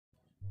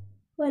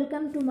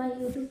Welcome to my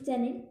YouTube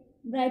channel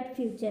bright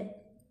future.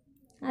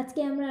 আজকে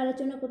আমরা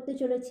আলোচনা করতে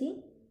চলেছি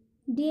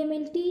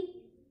ডিএমএলটি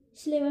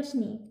সিলেবাস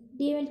নিয়ে।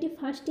 DMLT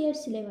first year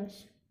syllabus.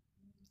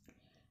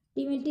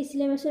 DMLT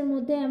সিলেবাসের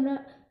মধ্যে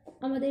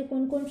আমাদের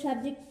কোন কোন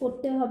সাবজেক্ট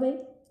পড়তে হবে,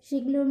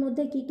 সেগুলোর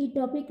মধ্যে কী কী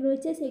টপিক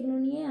রয়েছে সেগুলো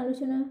নিয়ে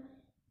আলোচনা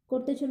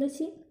করতে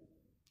চলেছি।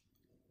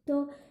 তো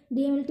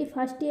ডিএমএলটি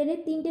ফার্স্ট ইয়ারে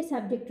 3টে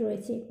সাবজেক্ট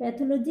রয়েছে: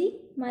 প্যাথোলজি,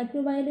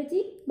 মাইক্রোবায়োলজি,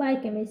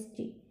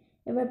 বায়োকেমিস্ট্রি।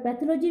 এবার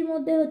প্যাথোলজির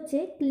মধ্যে হচ্ছে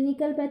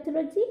ক্লিনিক্যাল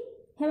প্যাথোলজি,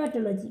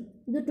 হেমাটোলজি,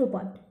 2টো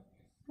পার্ট।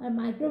 আর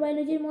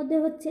মাইক্রোবায়োলজির মধ্যে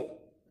হচ্ছে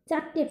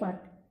 4টে part: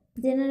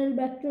 general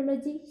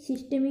bacteriology,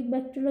 systemic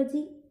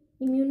bacteriology,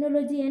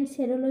 immunology and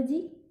serology,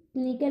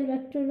 clinical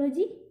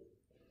bacteriology.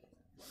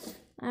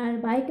 R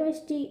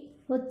biochemistry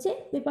হচ্ছে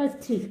পেপার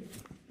 3।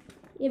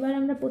 এবার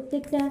আমরা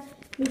প্রত্যেকটা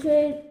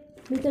বিষয়ের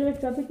ভিতরের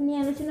টপিক নিয়ে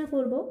আলোচনা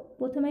করব।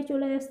 প্রথমে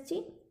চলে আসছি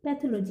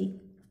প্যাথোলজি।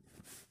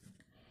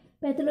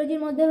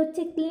 প্যাথোলজির মধ্যে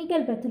হচ্ছে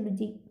ক্লিনিক্যাল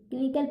প্যাথোলজি।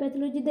 ক্লিনিক্যাল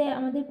প্যাথোলজিতে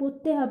আমাদের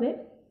পড়তে হবে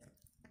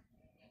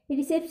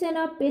রিসেপশন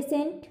অফ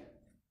পেশেন্ট,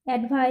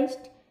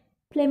 অ্যাডভাইসড,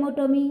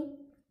 ফ্লেমোটমি,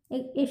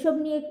 এসব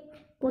নিয়ে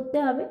পড়তে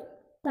হবে।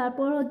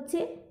 তারপর হচ্ছে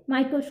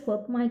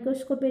মাইক্রোস্কোপ,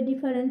 মাইক্রোস্কোপের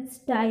difference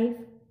type,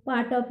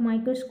 part of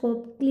microscope,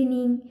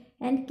 cleaning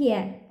and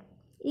care.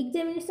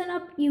 Examination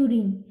of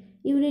urine,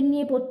 urine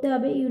নিয়ে পড়তে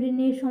হবে।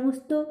 ইউরিনের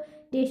সমস্ত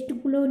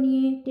টেস্টগুলো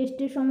নিয়ে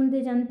টেস্টের সম্বন্ধে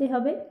জানতে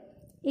হবে।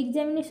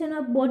 এক্সামিনেশন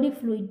অফ বডি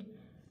ফ্লুইড,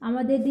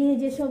 আমাদের দেহে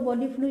যেসব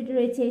বডি ফ্লুইড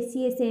রয়েছে,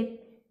 সিএসএফ,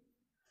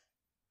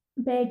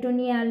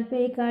 পেরিটোনিয়াল,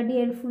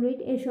 পেরিকার্ডিয়াল ফ্লুইড,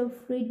 এসব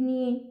ফ্লুইড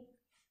নিয়ে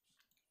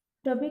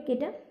টপিক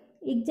এটা।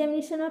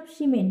 Examination of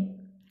সিমেন।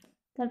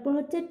 তারপর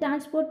হচ্ছে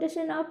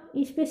transportation of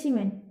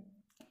specimen,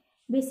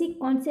 basic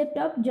concept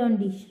of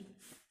jaundice.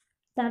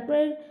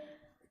 তারপরে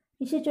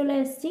এসে চলে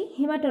আসছি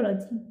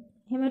হেমাটোলজি।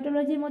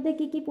 হেমাটোলজির মধ্যে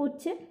কী কী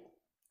পড়ছে: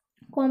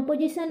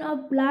 composition of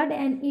blood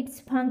and it's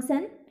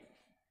function,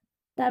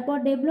 তারপর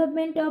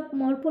development of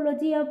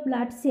morphology of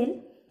blood cell,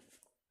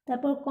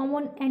 তারপর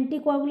common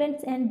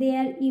anticoagulants and they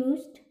are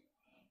used,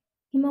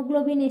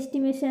 haemoglobin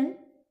estimation,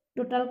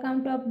 total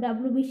count of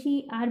WBC,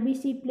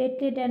 RBC,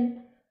 platelet and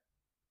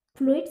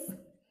fluids,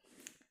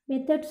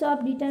 methods of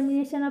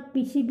determination of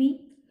PCB,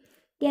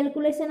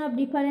 calculation of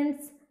difference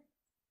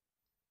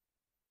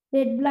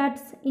red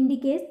bloods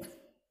indicates.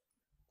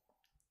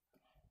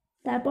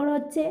 তারপর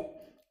হচ্ছে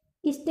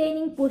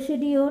staining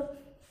procedure,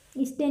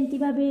 স্টেন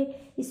কীভাবে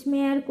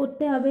smear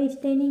করতে হবে,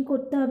 staining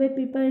করতে হবে,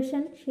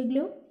 preparation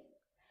সেগুলো।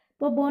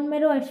 Bone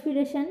marrow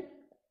aspiration.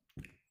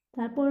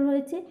 তারপর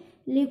হয়েছে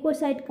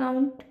leucocyte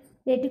count,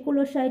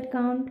 reticulocyte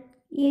count,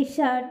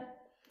 ESR.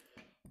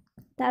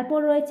 তারপর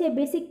রয়েছে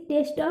বেসিক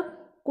টেস্ট অফ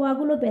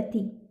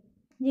কোয়াগুলোপ্যাথি,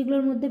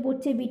 যেগুলোর মধ্যে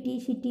পড়ছে বিটি,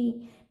 সিটি,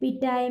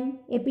 পিটাইম,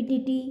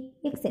 এপিটিটি,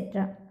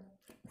 এক্সেট্রা।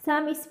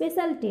 সাম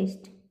স্পেশাল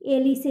টেস্ট,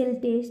 এলি sell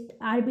test,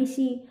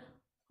 RBC,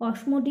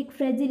 osmotic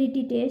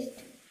fragility test,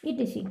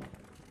 etc.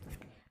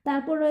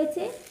 তারপর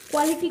রয়েছে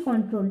quality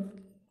control,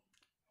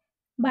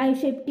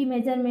 biosafety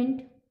measurement,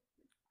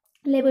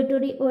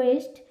 laboratory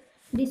waste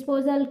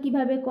disposal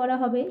কিভাবে করা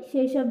হবে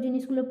সেই সব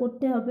জিনিসগুলো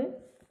পড়তে হবে।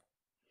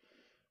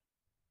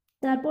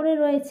 তারপরে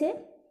রয়েছে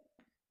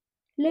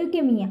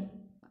লিউকেমিয়া।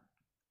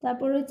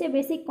 তারপর রয়েছে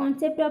basic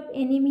concept of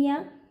anaemia,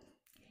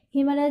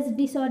 haemorrhage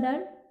disorder,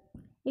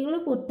 এগুলো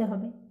পড়তে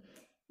হবে।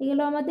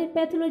 এগুলো আমাদের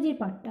প্যাথোলজির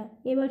পার্টটা।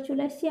 এবার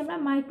চলে আসছি আমরা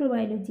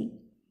মাইক্রোবায়োলজি।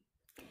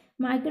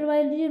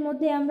 মাইক্রোবায়োলজির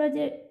মধ্যে আমরা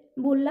যে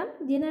বললাম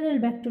জেনারেল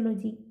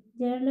ব্যাকটেরিওলজি।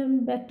 জেনারেল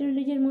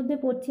ব্যাকটেরিওলজির মধ্যে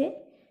পড়ছে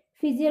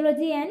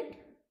physiology and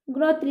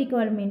growth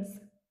requirements,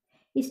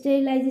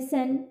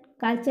 sterilisation,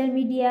 culture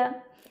media,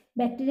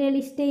 bacterial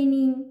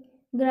staining,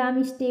 gram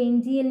Steyn,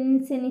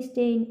 জিএলএনসেন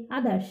Steyn,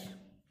 others,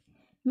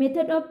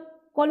 method of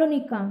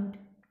colony count,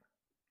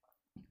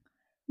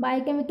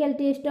 biochemical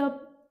test of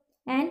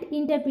and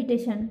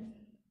interpretation,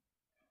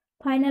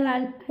 final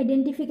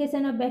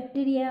identification of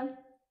bacteria,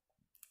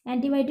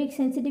 antibiotic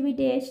sensitivity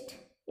test,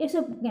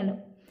 এসব গেল।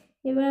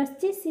 এবার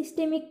আসছে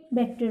systemic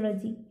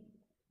bacteriology.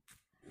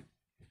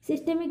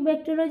 Systemic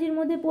ব্যাকটেরিওলজির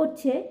মধ্যে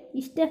পড়ছে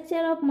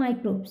structure of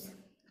microbes,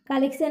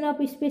 collection of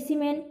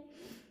specimen,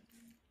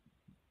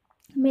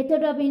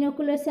 method of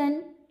inoculation.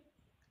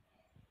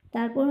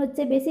 তারপর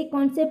হচ্ছে basic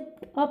concept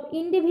of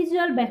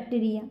individual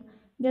bacteria.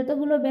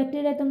 যতগুলো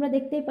bacteria তোমরা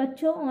দেখতেই পাচ্ছ,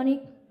 অনেক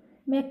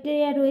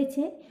ব্যাকটেরিয়া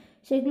রয়েছে,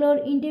 সেগুলোর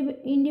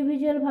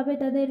ইন্ডিভিজুয়ালভাবে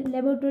তাদের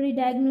ল্যাবরেটরি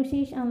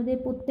ডায়াগনোসিস আমাদের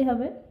পড়তে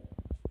হবে।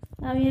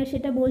 আমি আর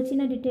সেটা বলছি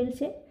না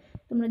ডিটেলসে,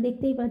 তোমরা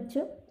দেখতেই পাচ্ছ।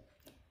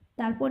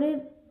 তারপরে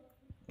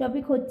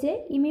টপিক হচ্ছে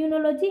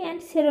ইমিউনোলজি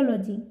অ্যান্ড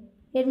সেরোলজি।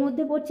 এর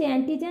মধ্যে পড়ছে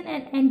অ্যান্টিজেন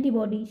অ্যান্ড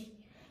অ্যান্টিবডিজ,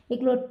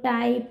 এগুলোর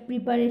টাইপ,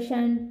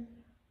 প্রিপারেশান,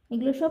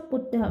 এগুলো সব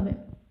পড়তে হবে।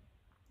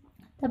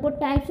 তারপর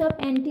types of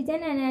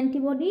antigen and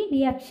antibody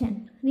reaction,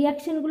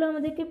 রিয়াকশানগুলো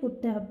আমাদেরকে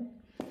পড়তে হবে।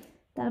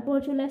 তারপর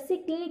চলে আসছে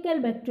clinical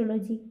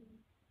bacteriology,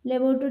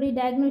 laboratory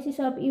diagnosis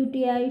of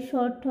UTI,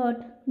 short thought,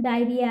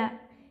 diarrhoea,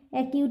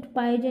 acute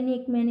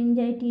pyogenic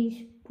meningitis,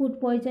 food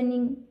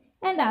poisoning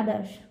and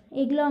others.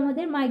 এগুলো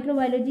আমাদের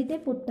মাইক্রোবায়োলজিতে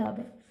পড়তে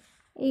হবে।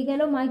 এই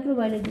গেল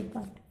মাইক্রোবায়োলজির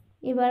পার্ট।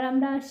 এবার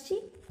আমরা আসছি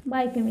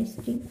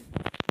বায়োকেমিস্ট্রি।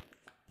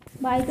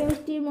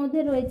 বায়োকেমিস্ট্রির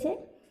মধ্যে রয়েছে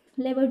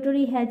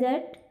laboratory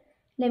Hazard,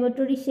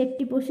 laboratory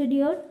safety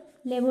procedure,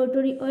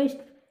 laboratory waste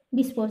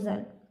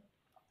disposal.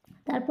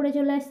 তারপরে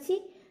চলে আসছি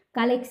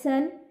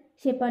collection,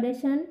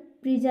 separation,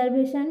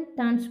 preservation,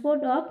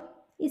 transport of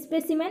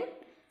specimen.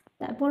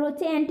 তারপর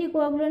হচ্ছে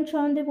অ্যান্টিকোয়াগুলেন্ট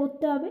সম্বন্ধে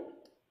পড়তে হবে।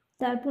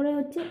 তারপরে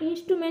হচ্ছে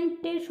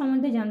ইনস্ট্রুমেন্টের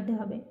সম্বন্ধে জানতে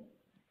হবে।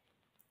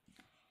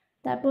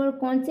 তারপর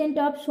consent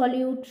of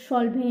solute,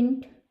 solvent,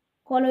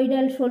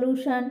 colloidal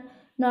solution,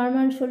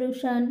 normal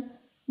solution,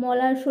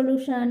 মলার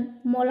solution,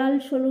 মলাল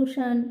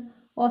solution,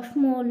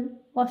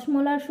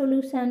 osmolar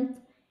solution,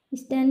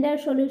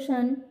 standard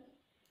solution,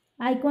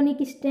 iconic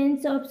strength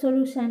of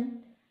solution.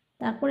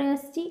 তারপরে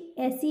আসছি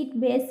অ্যাসিড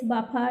বেস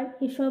বাফার,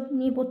 এসব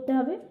নিয়ে পড়তে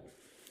হবে।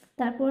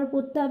 তারপর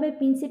পড়তে হবে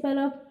প্রিন্সিপাল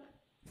অফ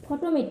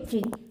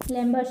ফটোমেট্রি,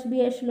 ল্যাম্বার্টস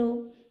বিয়ার্স ল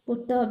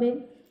পড়তে হবে,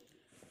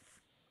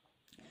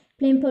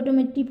 ফ্লেম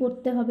ফটোমেট্রি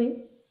পড়তে হবে।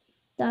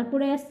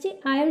 তারপরে আসছে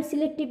আয়ন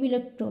সিলেক্টিভ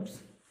ইলেকট্রোডস।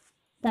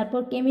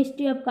 তারপর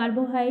chemistry of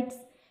carbohydrates,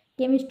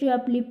 chemistry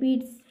of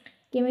lipids,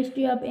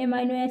 chemistry of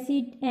amino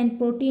acid and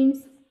proteins,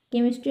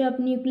 chemistry of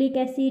nucleic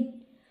acid,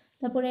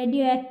 তারপর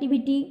রেডিও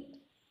অ্যাক্টিভিটি।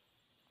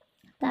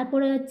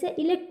 তারপরে হচ্ছে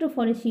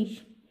ইলেকট্রোফরেসিস।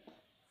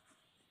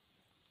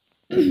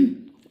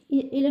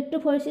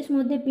 ইলেকট্রোফরেসিস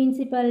মধ্যে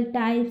প্রিন্সিপাল,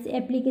 টাইপস,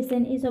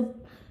 অ্যাপ্লিকেশন এসব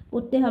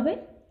পড়তে হবে।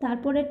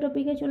 তারপরের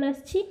টপিকে চলে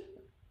আসছি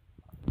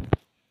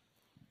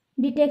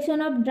detection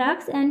of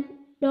drugs and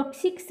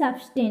toxic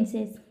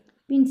substances,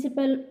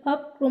 principal of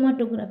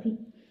chromatography,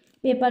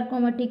 paper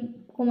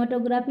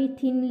chromatography,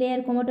 thin layer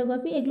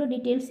chromatography, এগুলো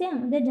ডিটেলসে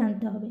আমাদের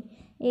জানতে হবে।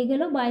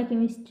 এইগুলো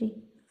বায়োকেমিস্ট্রি।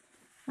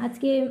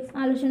 আজকে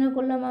আলোচনা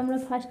করলাম আমরা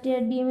ফার্স্ট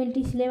ইয়ার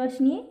ডিএমএলটি সিলেবাস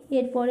নিয়ে।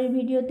 এর পরের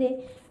ভিডিওতে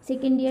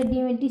সেকেন্ড ইয়ার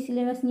ডিএমএলটি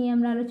সিলেবাস নিয়ে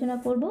আমরা আলোচনা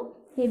করব।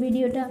 এই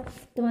ভিডিওটা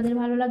তোমাদের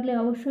ভালো লাগলে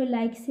অবশ্যই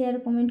লাইক, শেয়ার,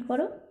 কমেন্ট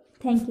করো।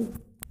 Thank you.